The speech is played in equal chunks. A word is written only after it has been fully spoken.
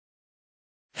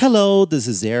Hello, this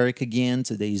is Eric again.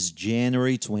 Today is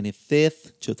January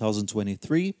 25th,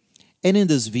 2023. And in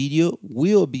this video,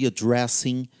 we'll be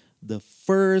addressing the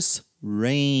first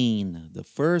reign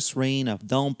of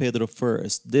Dom Pedro I,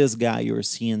 this guy you're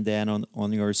seeing that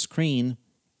on your screen.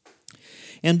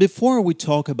 And before we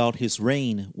talk about his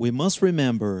reign, we must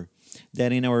remember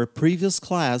that in our previous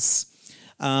class,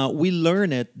 we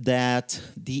learned that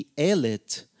the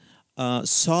elite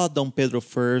saw Dom Pedro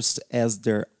I as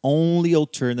their only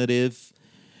alternative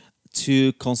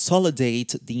to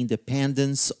consolidate the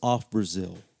independence of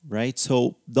Brazil, right?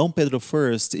 So Dom Pedro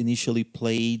I initially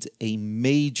played a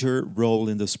major role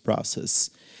in this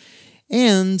process.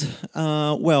 And,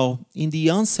 in the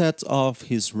onset of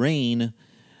his reign,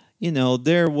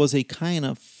 there was a kind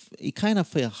of a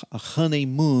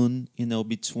honeymoon,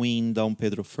 between Dom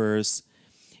Pedro I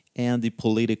and the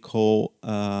political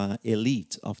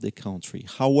elite of the country.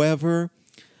 However,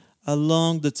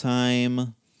 along the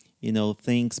time,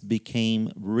 things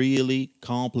became really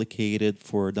complicated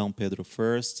for Dom Pedro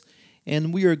I,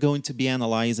 and we are going to be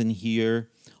analyzing here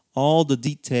all the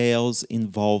details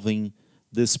involving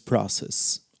this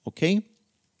process, okay?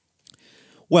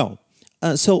 Well,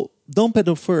 so Dom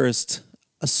Pedro I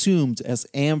assumed as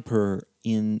emperor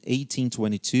in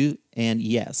 1822 and,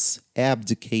 yes,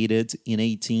 abdicated in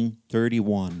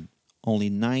 1831, only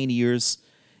 9 years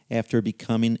after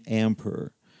becoming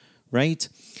emperor, right?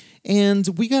 And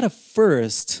we gotta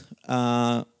first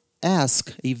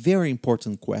ask a very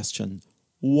important question.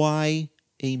 Why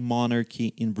a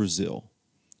monarchy in Brazil,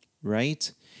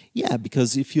 right? Yeah,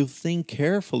 because if you think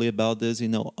carefully about this,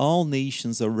 all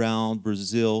nations around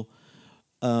Brazil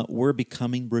were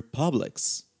becoming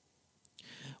republics,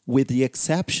 with the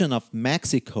exception of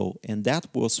Mexico, and that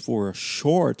was for a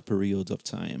short period of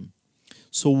time.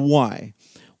 So why?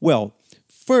 Well,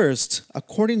 first,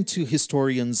 according to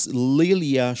historians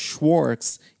Lilia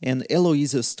Schwartz and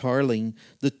Eloisa Starling,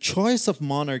 the choice of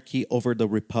monarchy over the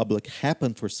republic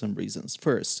happened for some reasons.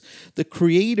 First, the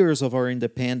creators of our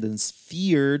independence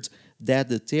feared that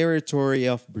the territory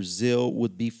of Brazil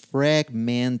would be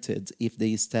fragmented if they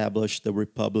established the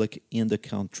republic in the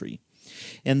country.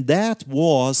 And that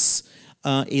was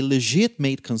a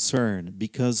legitimate concern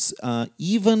because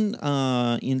even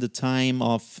in the time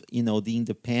of the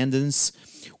independence,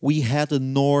 we had the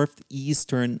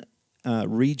northeastern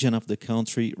region of the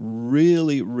country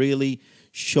really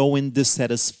showing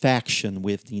dissatisfaction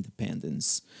with the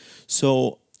independence.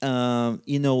 So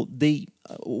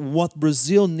what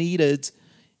Brazil needed,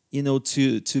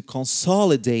 to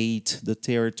consolidate the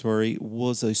territory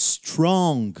was a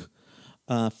strong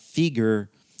figure,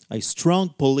 a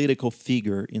strong political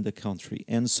figure in the country.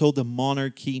 And so the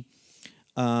monarchy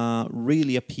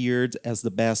really appeared as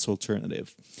the best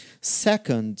alternative.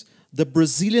 Second, the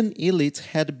Brazilian elite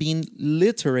had been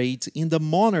literate in the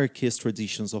monarchist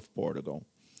traditions of Portugal,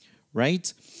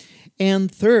 right?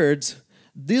 And third,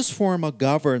 this form of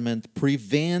government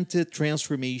prevented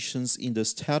transformations in the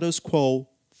status quo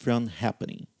from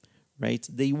happening, right?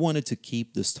 They wanted to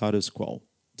keep the status quo,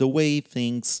 the way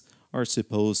things are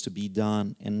supposed to be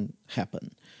done and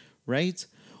happen, right?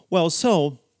 Well,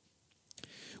 so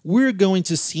we're going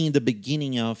to see in the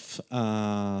beginning of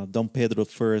Dom Pedro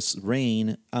I's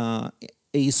reign a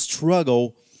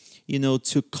struggle,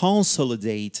 to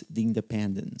consolidate the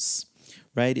independence,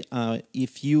 right?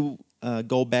 If you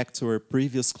go back to our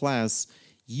previous class,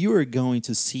 you are going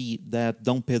to see that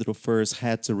Dom Pedro I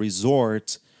had to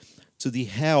resort to the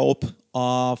help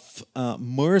of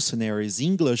mercenaries,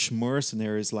 English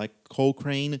mercenaries like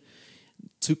Cochrane,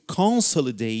 to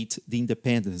consolidate the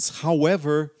independence.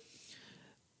 However,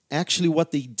 actually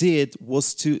what they did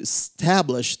was to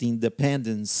establish the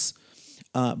independence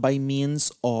by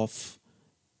means of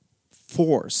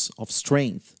force, of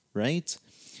strength, right?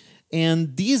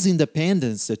 And these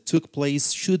independence that took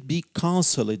place should be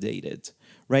consolidated,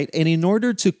 right? And in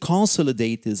order to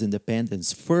consolidate this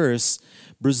independence, first,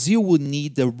 Brazil would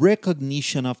need the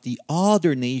recognition of the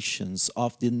other nations,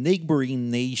 of the neighboring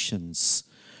nations,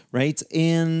 right?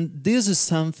 And this is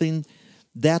something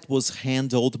that was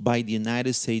handled by the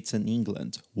United States and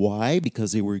England. Why?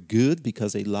 Because they were good?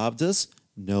 Because they loved us?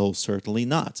 No, certainly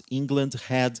not. England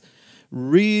had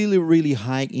really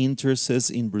high interests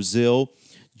in Brazil,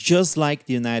 just like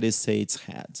the United States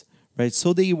had, right?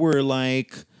 So they were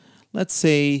like, let's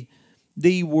say,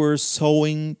 they were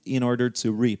sowing in order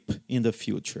to reap in the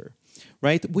future,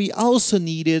 right? We also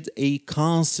needed a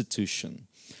constitution.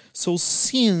 So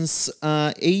since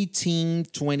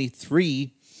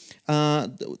 1823,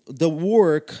 the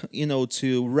work,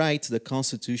 to write the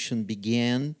constitution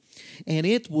began, and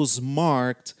it was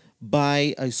marked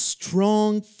by a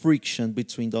strong friction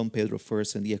between Dom Pedro I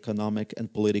and the economic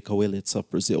and political elites of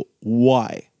Brazil.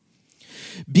 Why?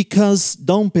 Because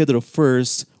Dom Pedro I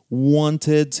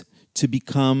wanted to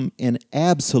become an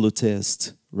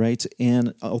absolutist, right,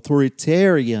 an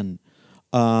authoritarian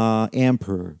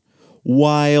emperor,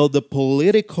 while the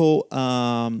political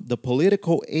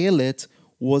elite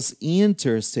was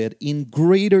interested in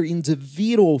greater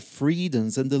individual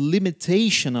freedoms and the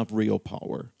limitation of real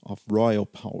power, of royal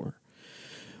power.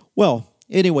 Well,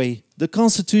 anyway, the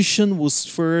Constitution was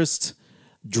first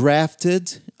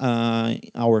drafted,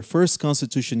 our first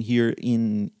Constitution here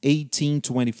in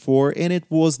 1824, and it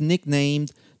was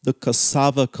nicknamed the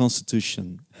Cassava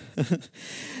Constitution.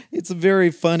 It's a very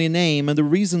funny name, and the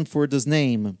reason for this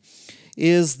name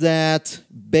is that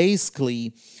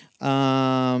basically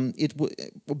it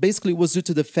basically was due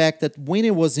to the fact that when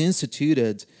it was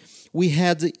instituted, we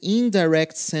had the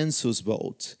indirect census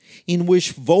vote, in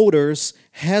which voters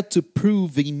had to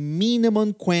prove a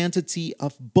minimum quantity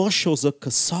of bushels of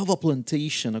cassava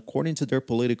plantation according to their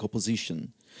political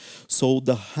position. So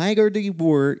the higher they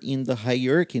were in the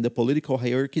hierarchy, in the political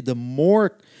hierarchy, the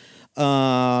more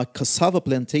cassava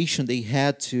plantation they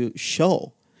had to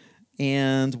show.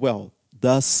 And, well,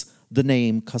 thus the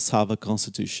name Cassava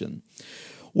Constitution.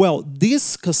 Well,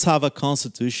 this Cassava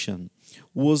Constitution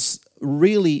was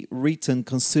really written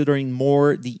considering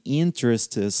more the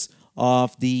interests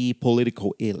of the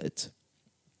political elite.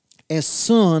 As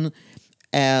soon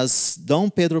as Dom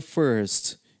Pedro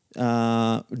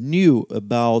I knew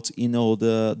about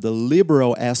the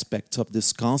liberal aspect of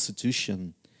this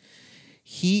constitution,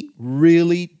 he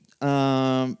really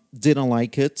didn't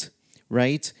like it,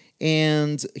 right?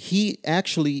 And he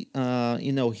actually,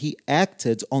 he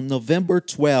acted on November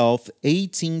 12th,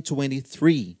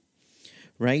 1823,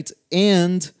 right?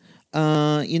 And,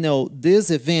 this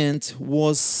event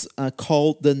was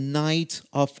called the Night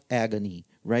of Agony,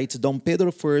 right? Dom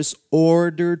Pedro I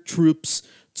ordered troops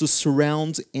to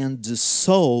surround and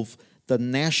dissolve the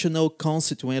National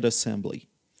Constituent Assembly.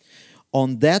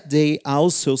 On that day,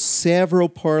 also, several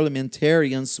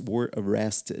parliamentarians were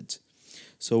arrested.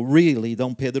 So really,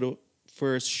 Dom Pedro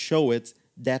I showed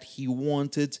that he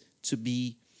wanted to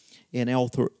be an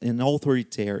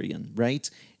authoritarian, right?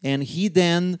 And he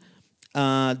then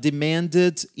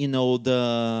demanded,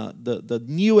 the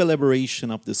new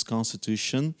elaboration of this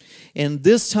constitution. And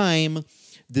this time,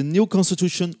 the new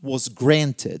constitution was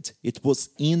granted. It was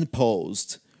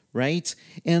imposed, right?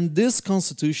 And this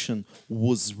constitution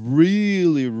was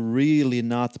really, really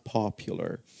not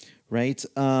popular, right?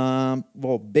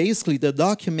 Well, basically, the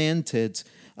documented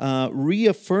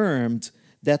reaffirmed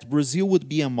that Brazil would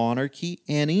be a monarchy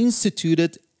and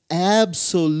instituted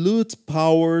absolute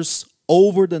powers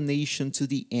over the nation to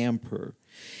the emperor.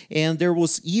 And there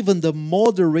was even the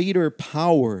moderator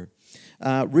power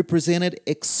represented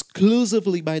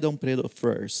exclusively by Dom Pedro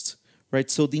I, right?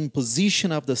 So the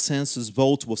imposition of the census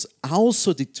vote was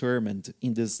also determined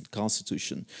in this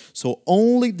constitution. So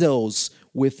only those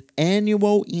with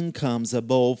annual incomes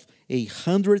above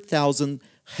 100,000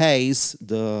 reais,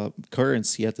 the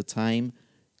currency at the time,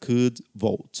 could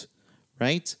vote,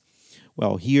 right?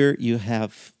 Well, here you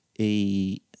have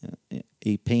a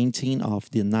painting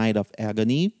of the Night of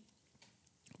Agony,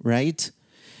 right?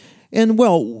 And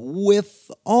well, with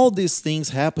all these things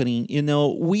happening,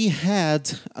 we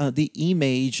had the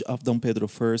image of Dom Pedro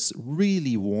I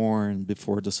really worn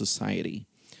before the society,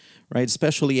 right?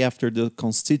 Especially after the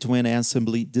Constituent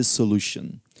Assembly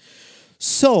dissolution.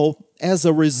 So, as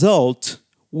a result,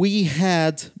 we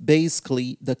had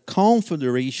basically the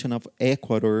Confederation of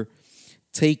Ecuador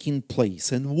taking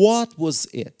place. And what was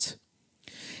it?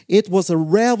 It was a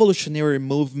revolutionary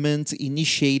movement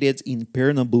initiated in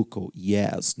Pernambuco.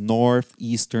 Yes,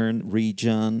 northeastern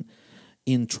region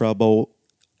in trouble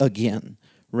again,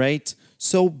 right?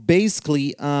 So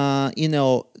basically,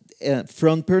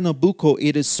 from Pernambuco,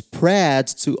 it is spread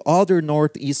to other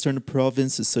northeastern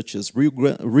provinces such as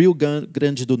Rio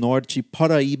Grande do Norte,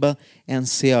 Paraíba, and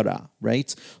Ceará,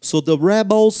 right? So the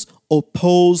rebels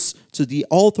opposed to the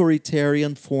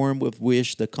authoritarian form with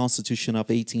which the Constitution of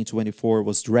 1824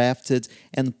 was drafted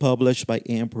and published by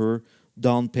Emperor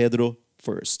Dom Pedro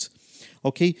I.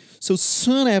 Okay, so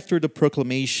soon after the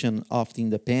proclamation of the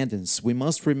independence, we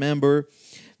must remember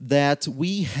that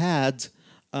we had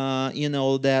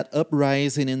that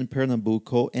uprising in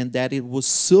Pernambuco and that it was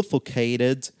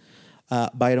suffocated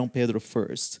by Dom Pedro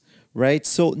I, right?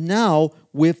 So now,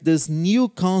 with this new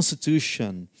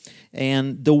constitution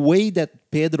and the way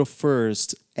that Pedro I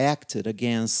acted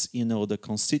against, the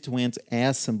Constituent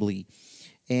Assembly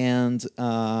and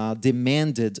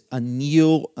demanded a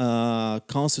new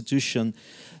constitution,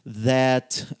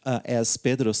 that, as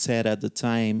Pedro said at the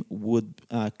time,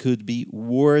 could be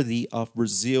worthy of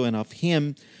Brazil and of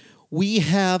him. We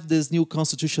have this new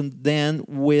constitution then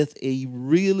with a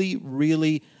really,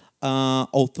 really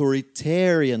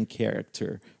authoritarian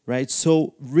character, right?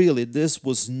 So really, this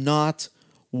was not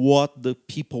what the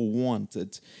people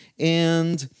wanted.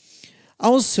 And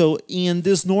also, in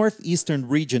this northeastern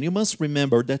region, you must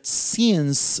remember that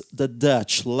since the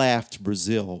Dutch left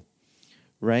Brazil,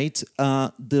 right,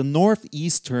 the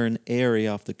northeastern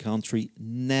area of the country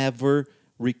never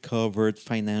recovered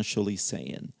financially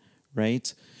saying,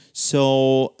 right?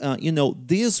 So,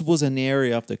 this was an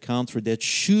area of the country that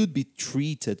should be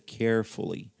treated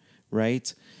carefully,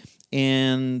 right?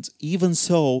 And even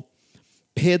so,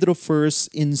 Pedro first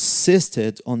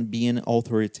insisted on being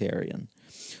authoritarian.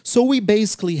 So we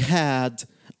basically had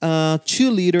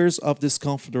two leaders of this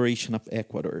Confederation of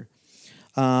Ecuador,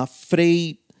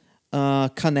 Frei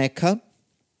Caneca,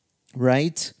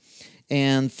 right?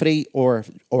 And Frei, or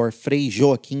Frei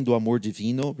Joaquim do Amor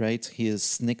Divino, right?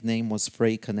 His nickname was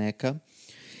Frei Caneca.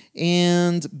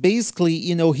 And basically,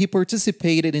 he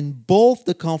participated in both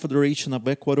the Confederation of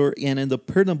Ecuador and in the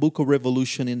Pernambuco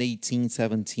Revolution in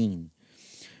 1817,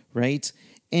 right?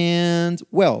 And,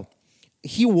 well,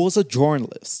 he was a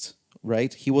journalist,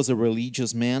 right? He was a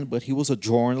religious man, but he was a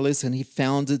journalist, and he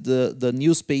founded the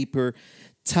newspaper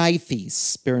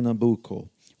Taifes Pernambuco,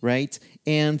 right?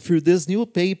 And through this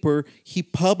newspaper, he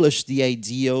published the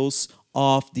ideals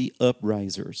of the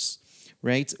uprisers,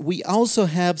 right? We also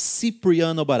have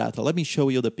Cipriano Barata. Let me show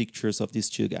you the pictures of these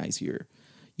two guys here.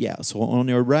 Yeah, so on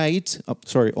your right,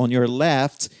 on your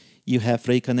left, you have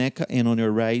Frei Caneca, and on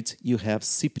your right, you have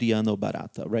Cipriano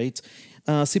Barata, right?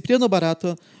 Cipriano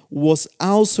Barata was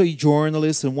also a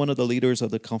journalist and one of the leaders of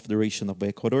the Confederation of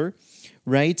Ecuador,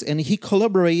 right? And he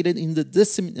collaborated in the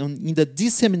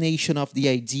dissemination of the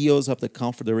ideals of the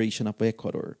Confederation of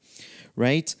Ecuador,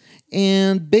 right?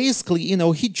 And basically,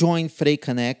 he joined Frei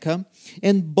Caneca,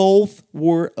 and both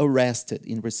were arrested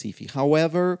in Recife.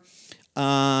 However,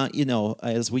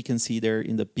 as we can see there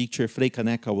in the picture, Frei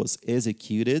Caneca was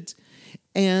executed,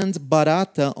 and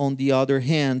Barata, on the other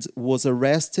hand, was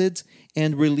arrested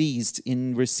and released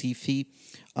in Recife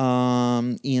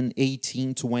in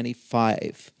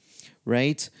 1825.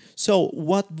 Right? So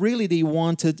what really they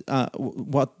wanted,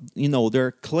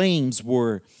 their claims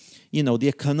were, the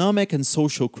economic and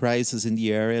social crisis in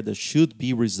the area that should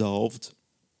be resolved.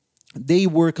 They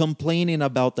were complaining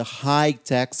about the high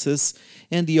taxes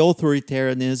and the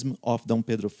authoritarianism of Dom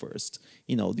Pedro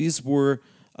I. These were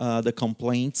the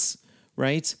complaints,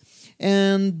 right?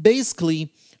 And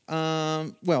basically,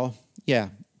 Frei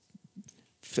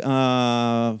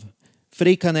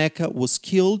Caneca was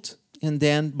killed. And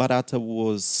then Barata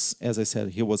was, as I said,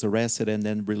 he was arrested and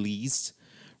then released,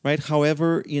 right?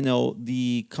 However,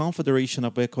 the Confederation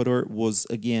of Ecuador was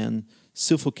again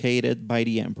suffocated by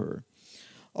the emperor.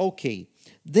 Okay,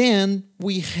 then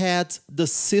we had the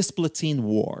Cisplatin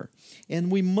War.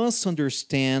 And we must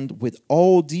understand with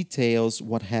all details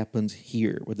what happened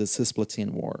here with the Cisplatin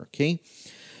War, okay?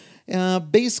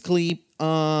 Basically,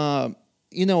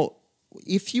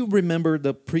 if you remember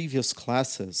the previous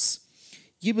classes,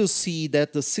 you will see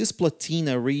that the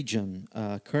Cisplatina region,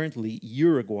 currently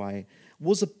Uruguay,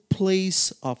 was a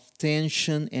place of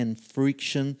tension and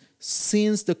friction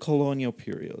since the colonial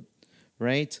period,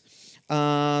 right?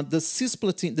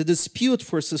 The dispute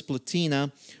for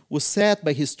Cisplatina was set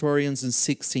by historians in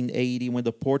 1680 when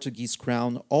the Portuguese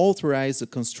crown authorized the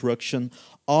construction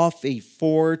of a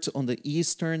fort on the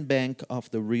eastern bank of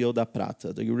the Rio da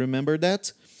Prata. Do you remember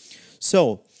that?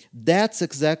 So, that's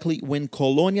exactly when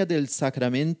Colonia del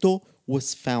Sacramento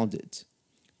was founded,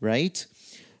 right?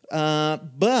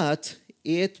 But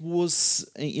it was,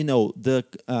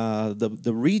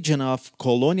 the region of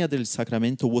Colonia del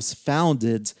Sacramento was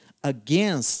founded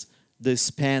against the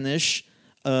Spanish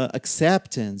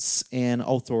acceptance and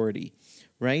authority,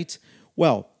 right?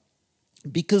 Well,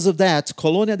 because of that,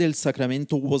 Colonia del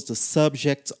Sacramento was the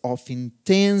subject of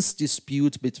intense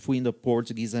dispute between the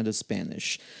Portuguese and the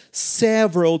Spanish.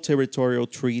 Several territorial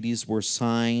treaties were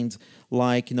signed,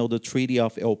 like the Treaty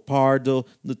of El Pardo,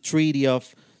 the Treaty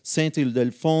of Saint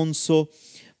Ildefonso.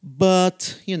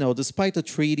 But, despite the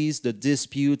treaties, the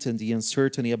dispute and the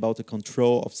uncertainty about the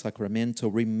control of Sacramento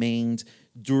remained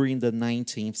during the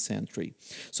 19th century.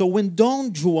 So when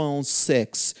Dom João VI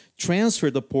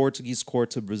transferred the Portuguese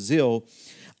court to Brazil,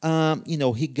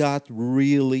 he got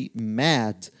really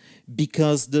mad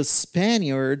because the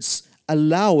Spaniards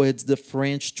allowed the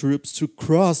French troops to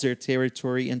cross their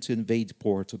territory and to invade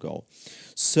Portugal.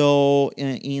 So,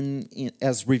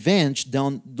 as revenge,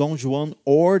 Don Juan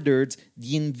ordered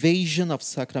the invasion of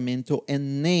Sacramento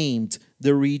and named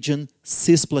the region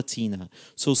Cisplatina.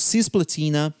 So,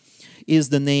 Cisplatina is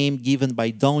the name given by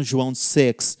Don Juan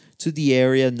VI to the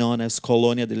area known as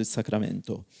Colonia del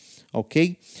Sacramento.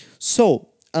 Okay? So,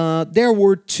 there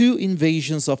were two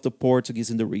invasions of the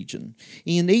Portuguese in the region.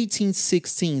 In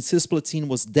 1816, Cisplatina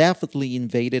was definitely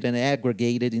invaded and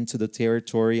aggregated into the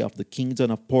territory of the Kingdom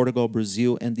of Portugal,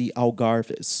 Brazil, and the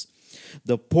Algarves.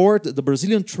 The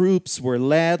Brazilian troops were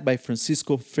led by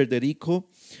Francisco Frederico,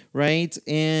 right?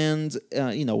 And,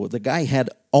 the guy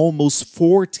had almost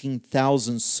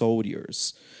 14,000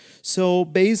 soldiers. So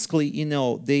basically,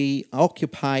 they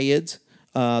occupied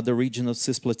the region of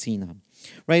Cisplatina.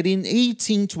 Right, in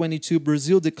 1822,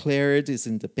 Brazil declared its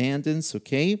independence,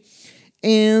 okay?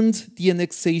 And the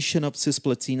annexation of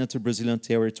Cisplatina to Brazilian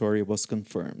territory was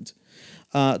confirmed.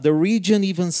 The region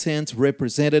even sent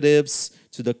representatives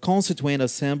to the Constituent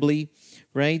Assembly,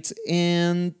 right?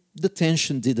 And the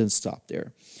tension didn't stop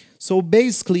there. So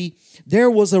basically, there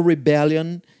was a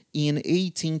rebellion in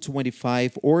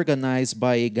 1825 organized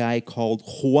by a guy called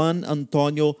Juan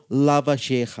Antonio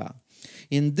Lavageja.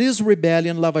 In this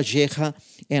rebellion, Lavageja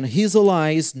and his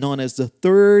allies, known as the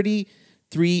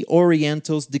 33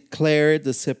 Orientals, declared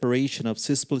the separation of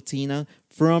Cisplatina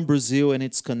from Brazil and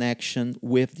its connection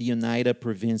with the United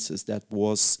Provinces, that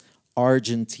was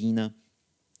Argentina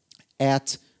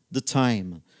at the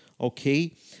time.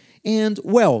 Okay? And,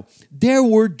 well, there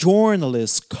were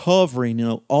journalists covering,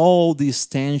 all this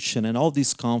tension and all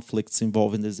these conflicts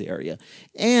involved in this area.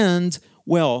 And,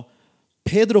 well,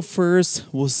 Pedro first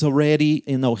was already,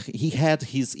 he had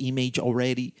his image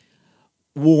already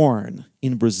worn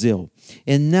in Brazil.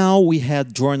 And now we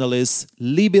had journalist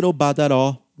Libero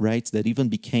Badaró, right, that even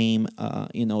became,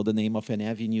 the name of an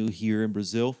avenue here in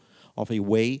Brazil, of a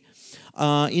way.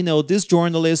 This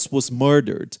journalist was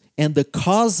murdered, and the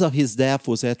cause of his death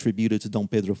was attributed to Dom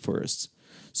Pedro I.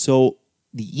 So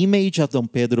the image of Dom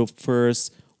Pedro I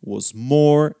was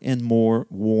more and more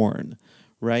worn,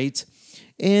 right?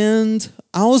 And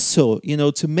also,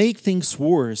 to make things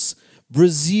worse,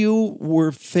 Brazil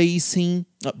was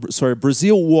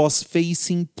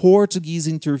facing Portuguese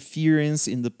interference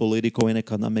in the political and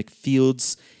economic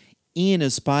fields in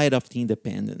spite of the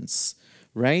independence,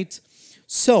 right?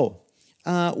 So,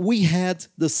 we had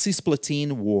the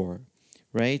Cisplatin War,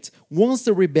 right? Once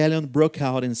the rebellion broke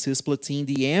out in Cisplatin,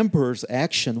 the emperor's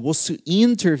action was to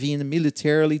intervene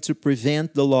militarily to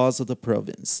prevent the loss of the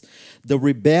province. The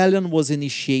rebellion was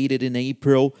initiated in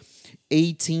April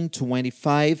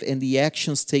 1825, and the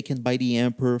actions taken by the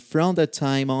emperor from that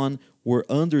time on were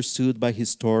understood by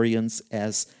historians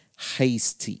as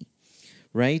hasty,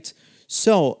 right?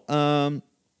 So, Dom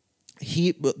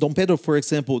Pedro, for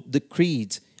example,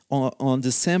 decreed in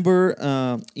December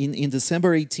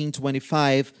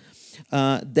 1825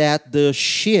 that the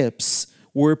ships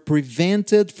were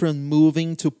prevented from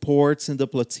moving to ports in the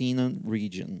Platina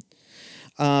region.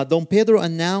 Dom Pedro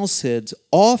announced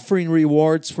offering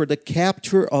rewards for the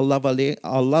capture of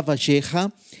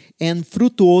Lavageja and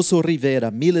Frutuoso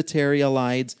Rivera, military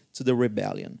allied to the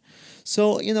rebellion.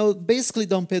 So, basically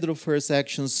Dom Pedro I's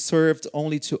actions served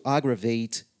only to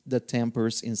aggravate the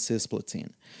tempers in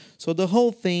Cisplatin. So the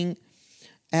whole thing,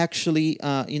 actually,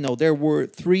 there were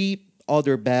 3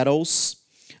 other battles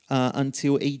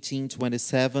until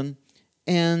 1827,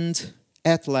 and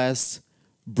at last,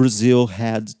 Brazil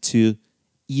had to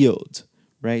yield,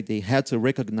 right? They had to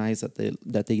recognize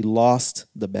that they lost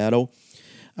the battle.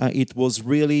 It was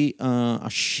really a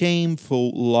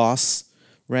shameful loss,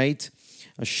 right?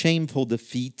 A shameful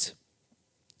defeat.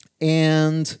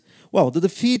 And, well, the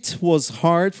defeat was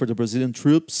hard for the Brazilian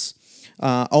troops.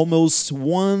 Almost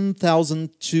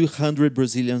 1,200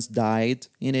 Brazilians died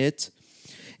in it.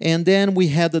 And then we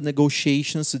had the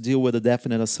negotiations to deal with the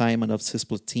definite assignment of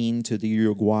Cisplatin to the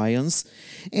Uruguayans.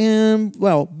 And,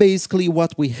 well, basically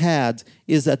what we had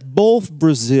is that both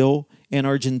Brazil and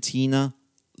Argentina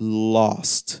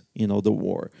lost, the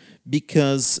war,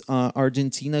 because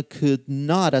Argentina could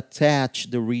not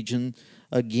attach the region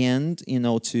again,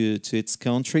 to its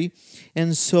country.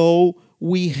 And so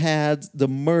we had the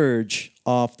merge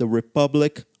of the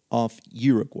Republic of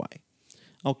Uruguay.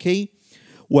 Okay?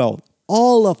 Well,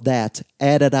 all of that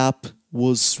added up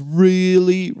was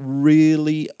really,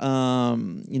 really,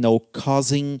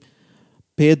 causing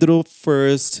Pedro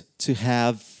first to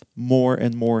have more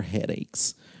and more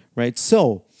headaches, right?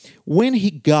 So when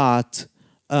he got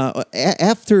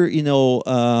after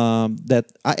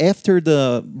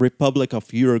the Republic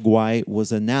of Uruguay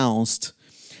was announced,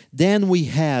 Then we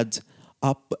had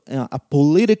a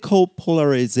political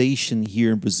polarization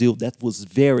here in Brazil that was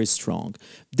very strong.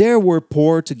 There were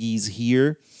Portuguese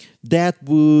here that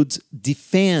would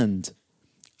defend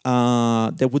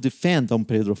Dom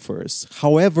Pedro first.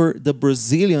 However, the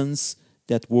Brazilians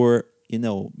that were,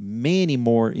 many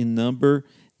more in number,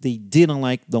 they didn't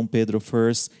like Dom Pedro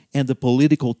first, and the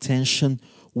political tension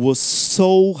was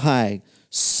so high,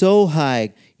 so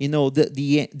high.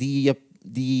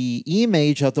 The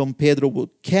image of Dom Pedro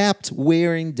kept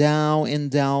wearing down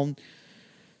and down.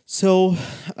 So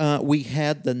we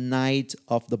had the Night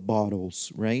of the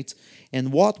Bottles, right?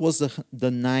 And what was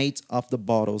the Night of the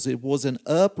Bottles? It was an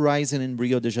uprising in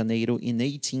Rio de Janeiro in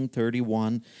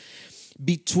 1831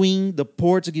 between the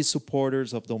Portuguese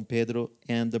supporters of Dom Pedro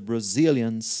and the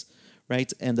Brazilians,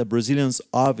 right? And the Brazilians,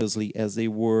 obviously, as they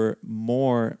were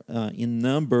more in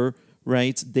number,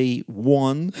 right? They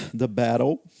won the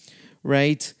battle,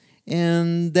 right?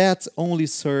 And that only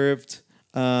served,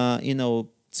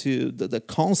 to the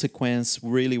consequence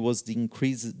really was the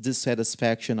increased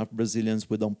dissatisfaction of Brazilians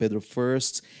with Dom Pedro I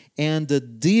and the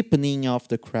deepening of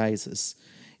the crisis.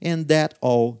 And that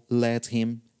all led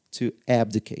him to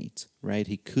abdicate, right?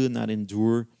 He could not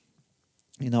endure,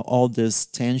 all this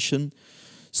tension.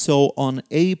 So on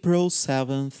April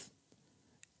 7th,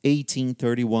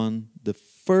 1831, the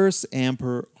first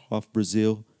emperor of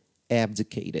Brazil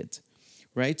abdicated.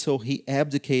 Right? So he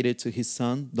abdicated to his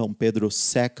son, Dom Pedro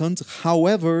II.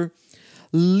 However,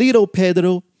 little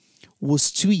Pedro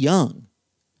was too young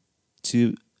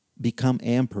to become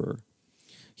emperor.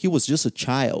 He was just a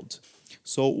child.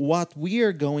 So what we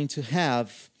are going to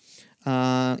have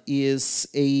is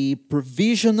a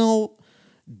provisional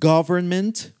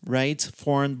government, right,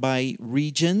 formed by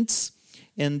regents.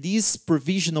 And these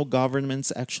provisional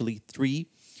governments, actually three,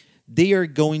 they are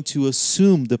going to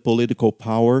assume the political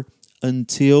power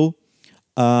until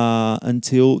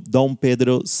Dom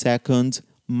Pedro II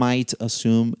might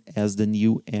assume as the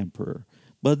new emperor.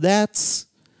 But that's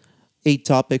a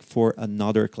topic for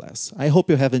another class. I hope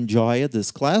you have enjoyed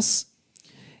this class.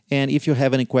 And if you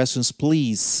have any questions,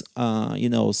 please,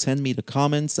 send me the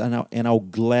comments and I'll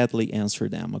gladly answer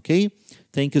them, okay?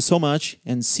 Thank you so much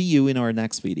and see you in our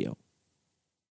next video.